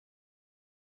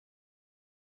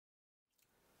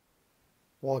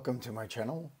Welcome to my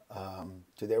channel.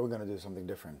 Today we're going to do something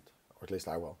different, or at least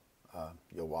I will.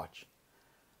 You'll watch.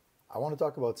 I want to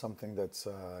talk about something that's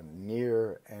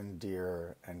near and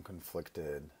dear and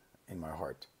conflicted in my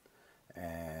heart.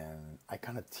 And I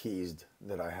kind of teased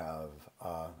that I have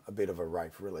a bit of a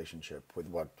rife relationship with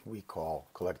what we call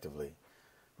collectively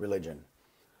religion.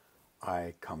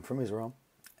 I come from Israel,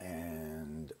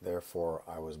 and therefore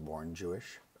I was born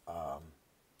Jewish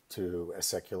to a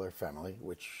secular family,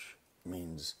 which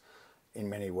means in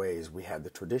many ways we had the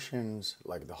traditions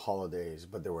like the holidays,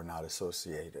 but they were not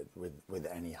associated with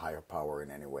any higher power in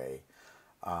any way.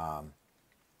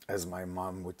 As my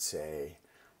mom would say,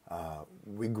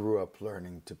 we grew up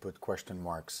learning to put question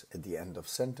marks at the end of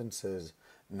sentences,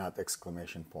 not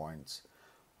exclamation points.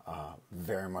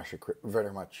 Very much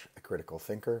a critical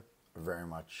thinker, very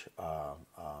much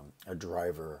a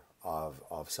driver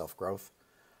of self-growth.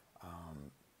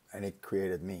 And it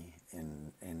created me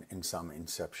in some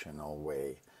inceptional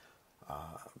way.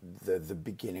 The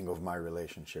beginning of my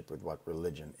relationship with what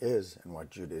religion is and what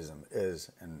Judaism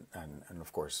is, and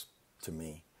of course, to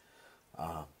me,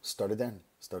 started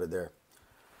there.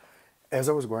 As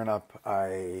I was growing up,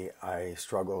 I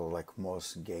struggled, like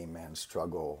most gay men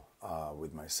struggle,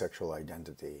 with my sexual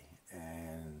identity.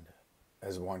 And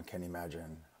as one can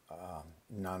imagine,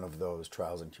 none of those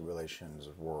trials and tribulations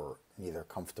were neither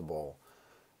comfortable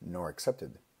nor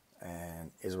accepted. And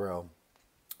Israel,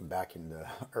 back in the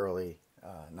early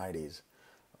 90s,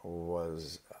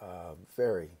 was a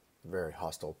very, very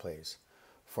hostile place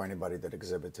for anybody that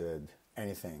exhibited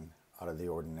anything out of the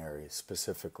ordinary,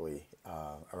 specifically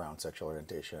around sexual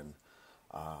orientation.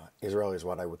 Israel is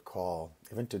what I would call,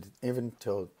 even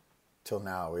till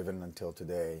now, even until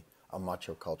today, a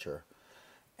macho culture.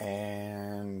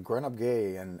 And growing up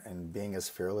gay and being as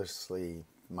fearlessly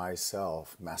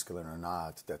myself, masculine or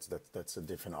not, that's a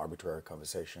different arbitrary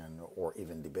conversation or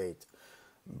even debate.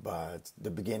 But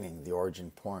the beginning, the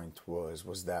origin point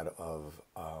was that of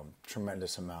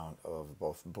tremendous amount of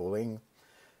both bullying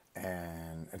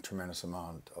and a tremendous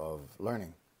amount of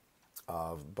learning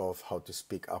of both how to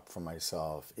speak up for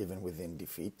myself, even within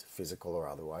defeat, physical or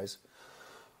otherwise,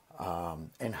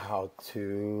 and how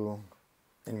to,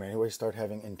 in many ways, start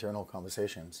having internal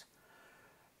conversations.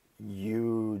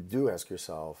 You do ask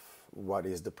yourself, what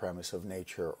is the premise of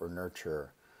nature or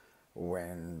nurture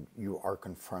when you are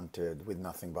confronted with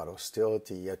nothing but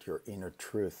hostility, yet your inner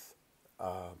truth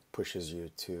pushes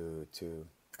you to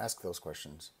ask those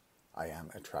questions. I am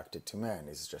attracted to men.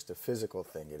 Is it just a physical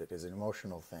thing? It is an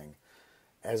emotional thing.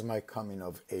 As my coming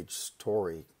of age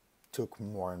story took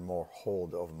more and more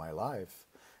hold of my life,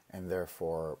 and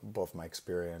therefore both my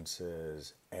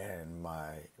experiences and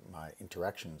my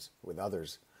interactions with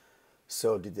others,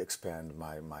 so did expand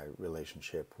my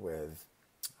relationship with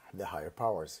the higher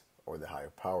powers or the higher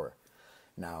power.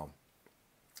 Now,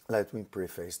 let me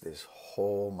preface this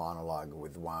whole monologue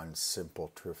with one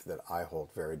simple truth that I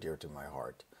hold very dear to my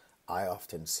heart. I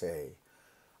often say,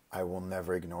 I will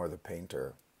never ignore the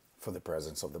painter for the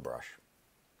presence of the brush.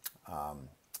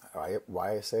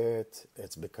 Why I say it?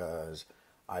 It's because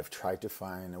I've tried to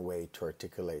find a way to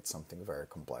articulate something very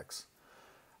complex.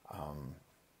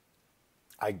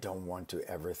 I don't want to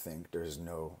ever think there's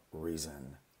no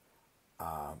reason,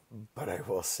 but I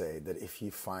will say that if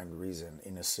you find reason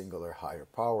in a singular higher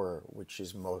power, which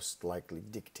is most likely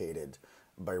dictated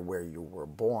by where you were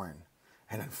born,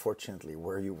 and unfortunately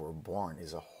where you were born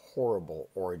is a horrible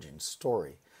origin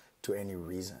story to any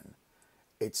reason.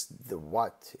 It's the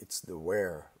what, it's the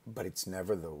where, but it's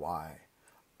never the why.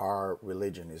 Our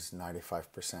religion is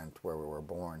 95% where we were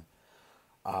born.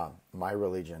 My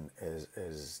religion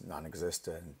is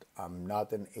non-existent. I'm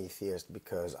not an atheist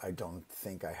because I don't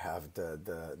think I have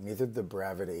neither the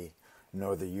bravity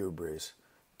nor the hubris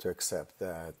to accept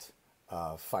that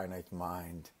a finite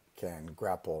mind can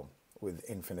grapple with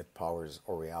infinite powers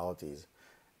or realities,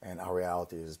 and our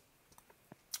reality is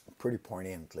pretty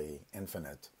poignantly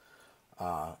infinite.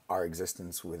 Our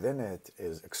existence within it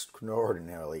is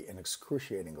extraordinarily and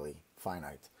excruciatingly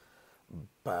finite.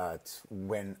 But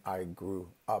when I grew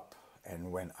up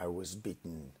and when I was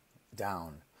beaten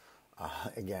down,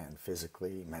 again,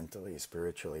 physically, mentally,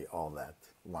 spiritually, all that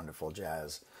wonderful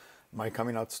jazz, my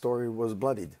coming out story was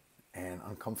bloodied and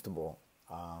uncomfortable.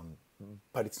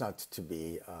 But it's not to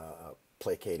be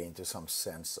placating to some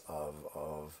sense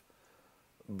of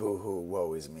boo-hoo,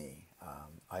 woe is me.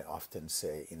 I often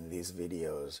say in these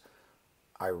videos,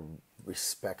 I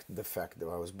respect the fact that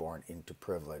I was born into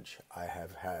privilege. I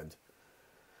have had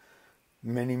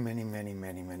many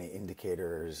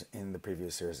indicators in the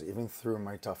previous years, even through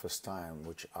my toughest time,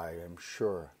 which I am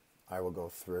sure I will go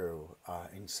through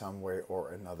in some way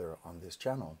or another on this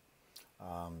channel.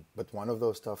 But one of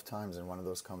those tough times and one of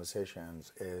those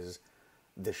conversations is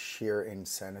the sheer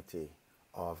insanity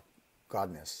of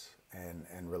godness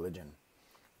and religion.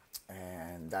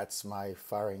 And that's my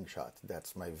firing shot.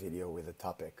 That's my video with a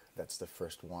topic. That's the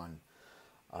first one.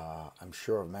 I'm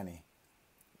sure of many.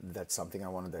 That's something I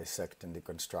want to dissect and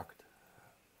deconstruct.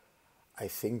 I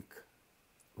think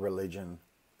religion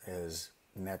is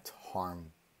net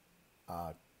harm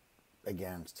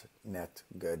against net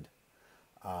good.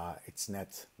 It's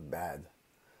net bad.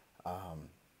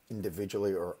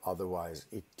 Individually or otherwise,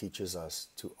 it teaches us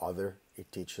to other.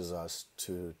 It teaches us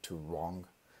to wrong.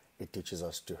 It teaches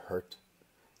us to hurt.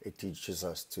 It teaches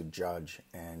us to judge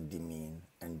and demean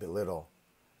and belittle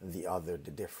the other, the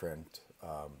different,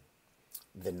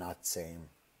 the not same,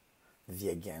 the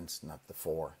against, not the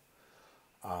for.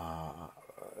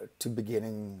 To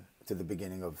the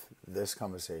beginning of this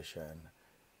conversation,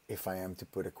 if I am to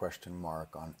put a question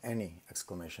mark on any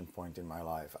exclamation point in my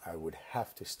life, I would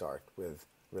have to start with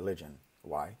religion.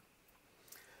 Why?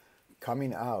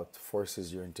 Coming out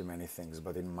forces you into many things,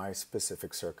 but in my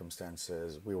specific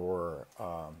circumstances,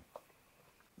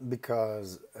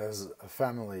 because as a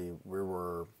family, we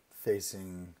were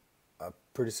facing a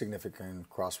pretty significant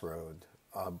crossroad,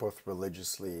 both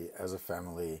religiously as a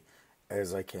family,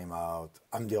 as I came out.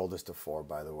 I'm the oldest of four,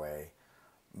 by the way,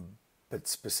 but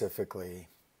specifically,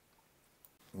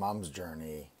 mom's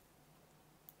journey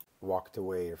walked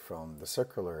away from the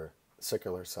secular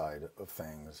side of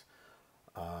things.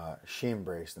 She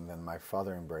embraced, and then my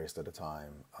father embraced at the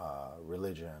time,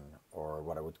 religion, or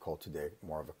what I would call today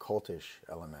more of a cultish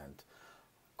element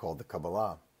called the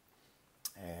Kabbalah.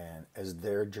 And as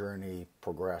their journey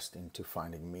progressed into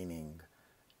finding meaning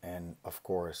and, of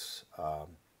course,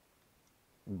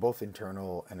 both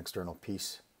internal and external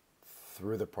peace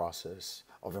through the process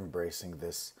of embracing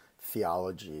this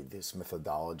theology, this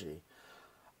methodology,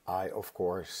 I, of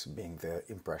course, being the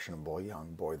impressionable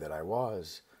young boy that I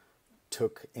was,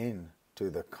 took into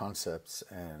the concepts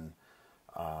and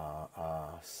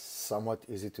somewhat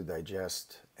easy to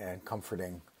digest and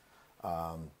comforting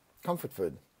comfort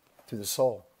food to the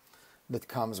soul that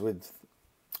comes with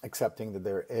accepting that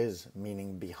there is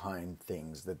meaning behind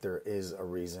things, that there is a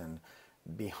reason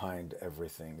behind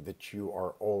everything, that you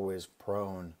are always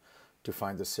prone to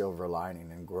find the silver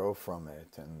lining and grow from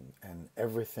it, and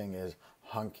everything is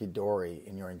hunky-dory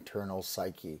in your internal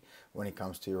psyche when it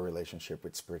comes to your relationship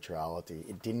with spirituality.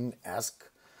 It didn't ask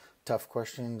tough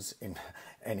questions. In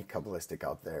any Kabbalistic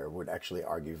out there would actually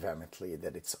argue vehemently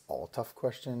that it's all tough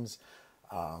questions.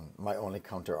 My only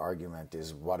counter-argument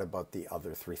is, what about the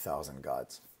other 3,000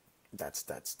 gods? That's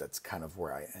kind of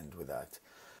where I end with that.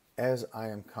 As I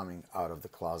am coming out of the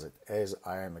closet, as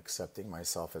I am accepting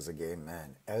myself as a gay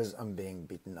man, as I'm being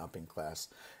beaten up in class,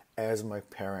 as my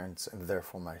parents and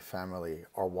therefore my family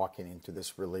are walking into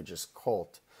this religious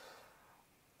cult,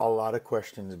 a lot of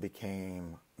questions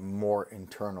became more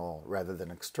internal rather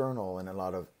than external, and a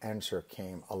lot of answer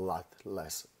came a lot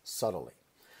less subtly.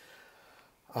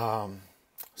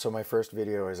 So my first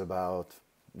video is about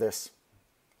this,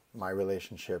 my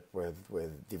relationship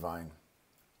with divine.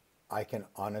 I can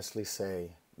honestly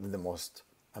say the most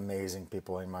amazing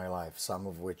people in my life, some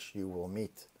of which you will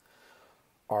meet,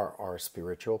 are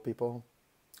spiritual people.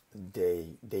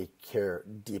 They care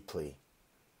deeply.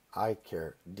 I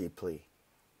care deeply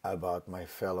about my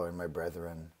fellow and my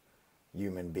brethren,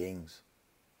 human beings,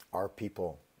 our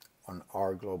people on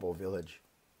our global village.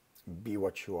 Be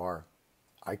what you are.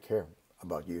 I care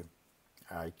about you.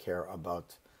 I care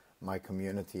about my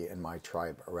community and my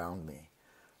tribe around me.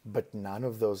 But none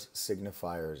of those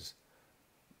signifiers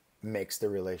makes the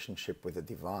relationship with the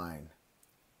divine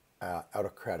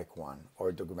autocratic one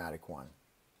or dogmatic one.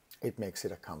 It makes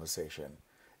it a conversation.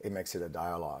 It makes it a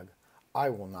dialogue. I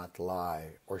will not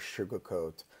lie or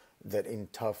sugarcoat that in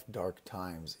tough, dark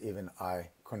times, even I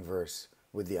converse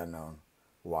with the unknown.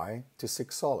 Why? To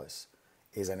seek solace.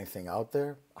 Is anything out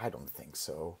there? I don't think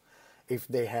so. If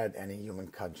they had any human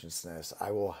consciousness,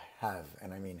 I will have,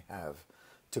 and I mean have,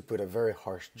 to put a very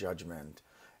harsh judgment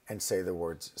and say the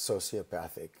words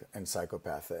sociopathic and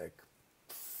psychopathic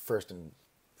first and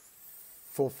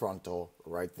full frontal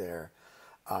right there.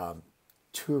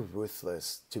 Too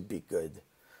ruthless to be good.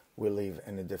 We live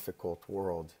in a difficult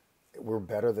world. We're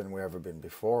better than we've ever been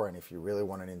before, and if you really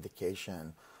want an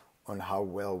indication on how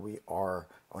well we are,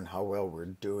 on how well we're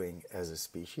doing as a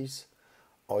species,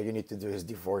 all you need to do is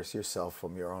divorce yourself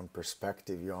from your own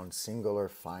perspective, your own singular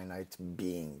finite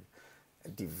being.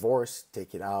 Divorce,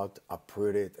 take it out,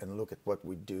 uproot it, and look at what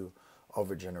we do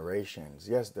over generations.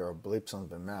 Yes, there are blips on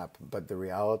the map, but the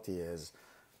reality is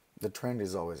the trend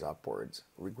is always upwards.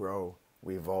 We grow,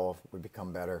 we evolve, we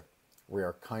become better, we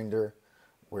are kinder,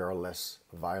 we are less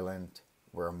violent,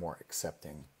 we're more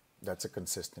accepting. That's a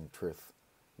consistent truth.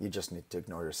 You just need to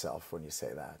ignore yourself when you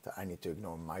say that. I need to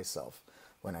ignore myself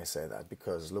when I say that,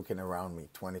 because looking around me,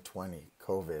 2020,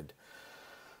 COVID,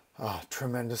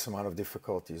 tremendous amount of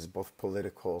difficulties, both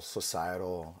political,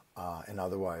 societal, and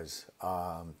otherwise.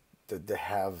 The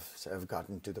haves have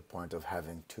gotten to the point of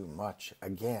having too much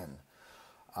again.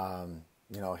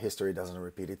 History doesn't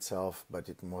repeat itself, but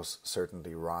it most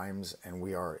certainly rhymes, and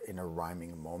we are in a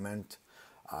rhyming moment.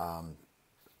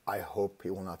 I hope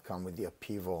it will not come with the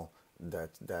upheaval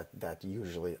that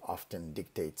usually often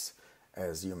dictates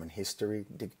as human history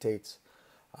dictates,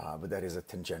 but that is a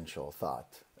tangential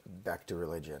thought. Back to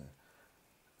religion.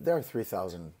 There are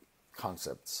 3,000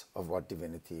 concepts of what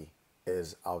divinity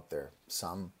is out there.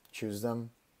 Some choose them,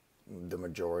 the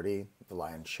majority, the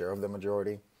lion's share of the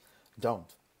majority,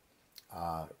 don't.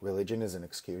 Religion is an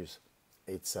excuse.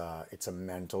 It's a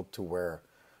mantle to wear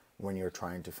when you're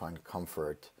trying to find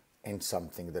comfort in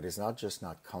something that is not just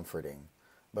not comforting,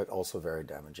 but also very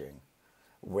damaging.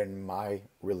 When my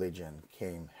religion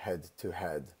came head to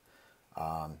head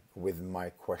with my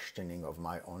questioning of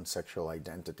my own sexual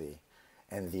identity,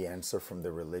 and the answer from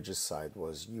the religious side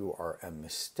was, "You are a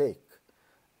mistake,"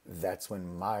 that's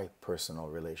when my personal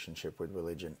relationship with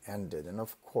religion ended. And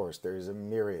of course, there is a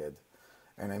myriad,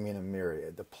 and I mean a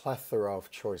myriad, the plethora of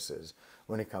choices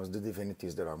when it comes to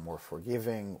divinities that are more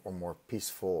forgiving or more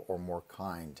peaceful or more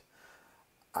kind.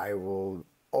 I will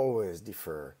always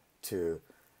defer to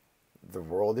the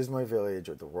world is my village,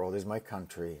 or the world is my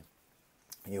country,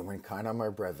 humankind are my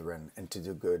brethren, and to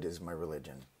do good is my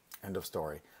religion. End of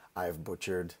story. I have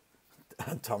butchered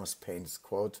Thomas Paine's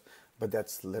quote, but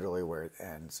that's literally where it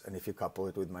ends. And if you couple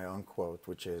it with my own quote,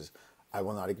 which is, "I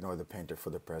will not ignore the painter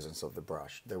for the presence of the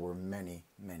brush." There were many,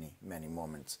 many, many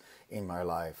moments in my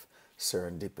life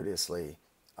serendipitously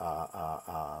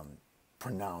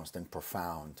pronounced and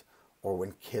profound, or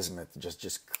when kismet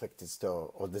just clicked its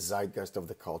toe, or the zeitgeist of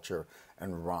the culture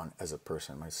and run as a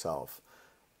person myself,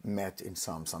 met in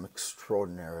some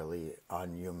extraordinarily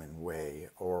unhuman way,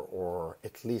 or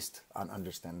at least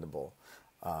ununderstandable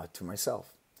to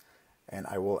myself. And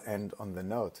I will end on the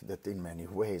note that in many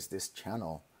ways this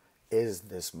channel is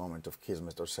this moment of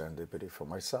kismet or serendipity for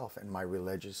myself. And my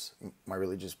religious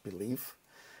belief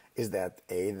is that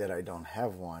A, that I don't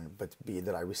have one, but B,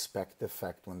 that I respect the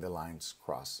fact when the lines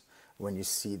cross. When you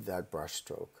see that brush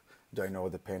stroke, do I know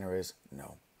what the painter is?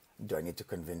 No. Do I need to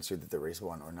convince you that there is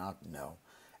one or not? No.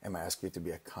 Am I asking you to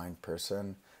be a kind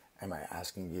person? Am I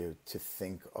asking you to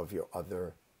think of your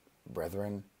other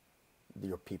brethren,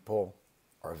 your people,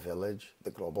 our village,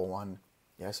 the global one?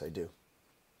 Yes, I do.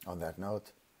 On that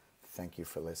note, thank you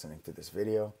for listening to this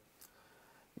video.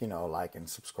 Like and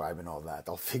subscribe and all that.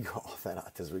 I'll figure all that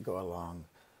out as we go along.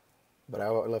 But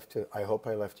I hope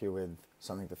I left you with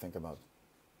something to think about.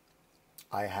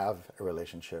 I have a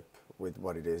relationship with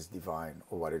what it is divine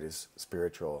or what it is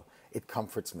spiritual. It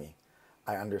comforts me.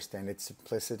 I understand its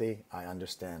simplicity. I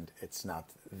understand it's not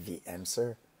the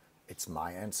answer. It's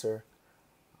my answer.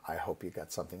 I hope you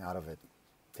got something out of it.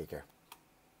 Take care.